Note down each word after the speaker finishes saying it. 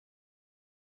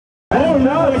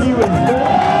nuts. He was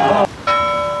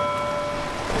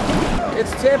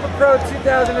It's Tampa Pro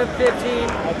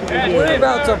 2015. We're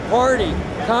about to party.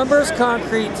 Converse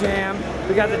Concrete Jam.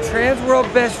 We got the Trans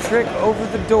World Best Trick over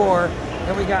the door.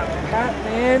 And we got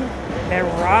Batman and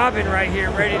Robin right here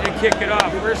ready to kick it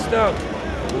off. We're stoked.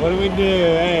 What do we do?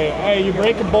 Hey, you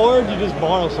break a board, you just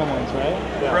borrow someone's, right?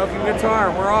 Yeah. Broken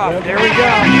guitar, we're off. Yep. There we go.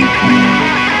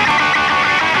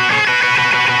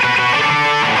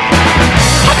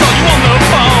 I call you on the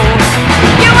phone.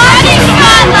 You're watching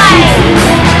Spotlight.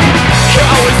 You're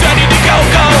always ready to go.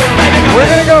 We're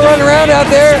gonna go run around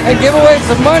out there and give away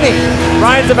some money.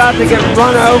 Ryan's about to get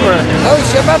run over. Oh,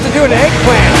 she's about to do an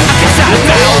eggplant. Shot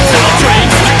down,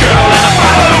 drinks, the girl and a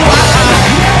bottle of wine.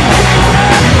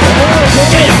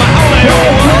 Yeah, you're my only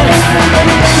one,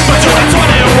 but you're not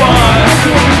 21.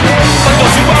 But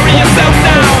don't you worry yourself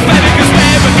now, baby, 'cause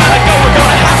we're gonna go, we're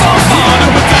gonna have some fun.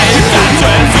 And we're taking that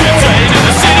train to the train in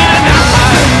the city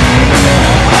tonight.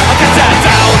 I'll get that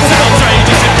downtown train,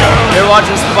 just a girl. You're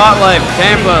watching Spotlight,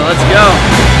 Tampa, let's go.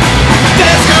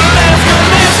 Dance, girl, dance, girl,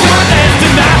 dance, girl, dance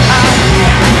tonight.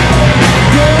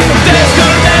 Dance,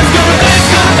 girl, dance, girl, dance,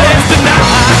 girl, dance tonight.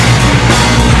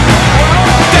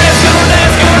 Dance, girl,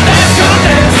 dance, girl, dance, girl,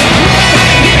 dance.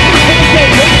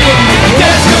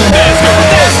 Dance, girl, dance, girl,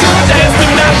 dance, girl, dance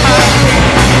tonight.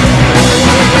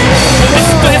 It's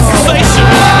a dance sensation.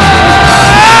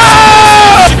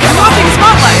 Come on, big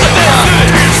Spotlight.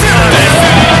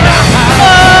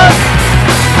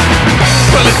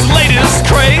 Well, it's the latest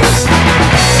craze.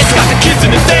 It's got the kids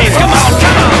in the days. Come on,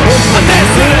 come on.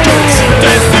 Dance to it, dance to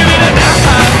it tonight.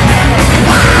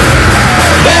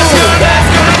 Dance, girl, dance,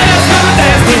 girl, dance, girl,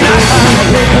 dance tonight.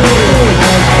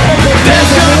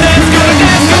 Dance, girl, dance, girl,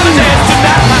 dance, girl, dance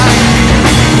tonight.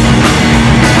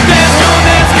 Dance, girl,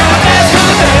 dance, girl, dance,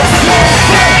 girl, dance.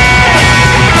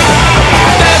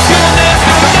 Dance, girl, dance,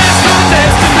 girl, dance, girl,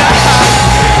 dance tonight.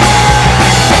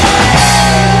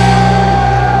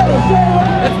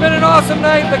 It's been an awesome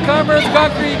night. The Converse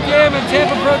Concrete Jam in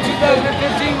Tampa Pro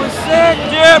 2015 was sick.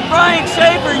 Yeah, Brian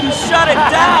Schaefer, you shut it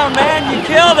down, man. You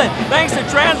killed it. Thanks to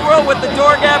Transworld with the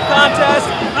door gap contest.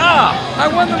 I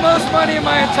won the most money in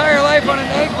my entire life on an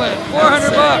eggplant.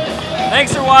 400 bucks.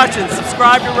 Thanks for watching.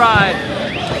 Subscribe to Ride.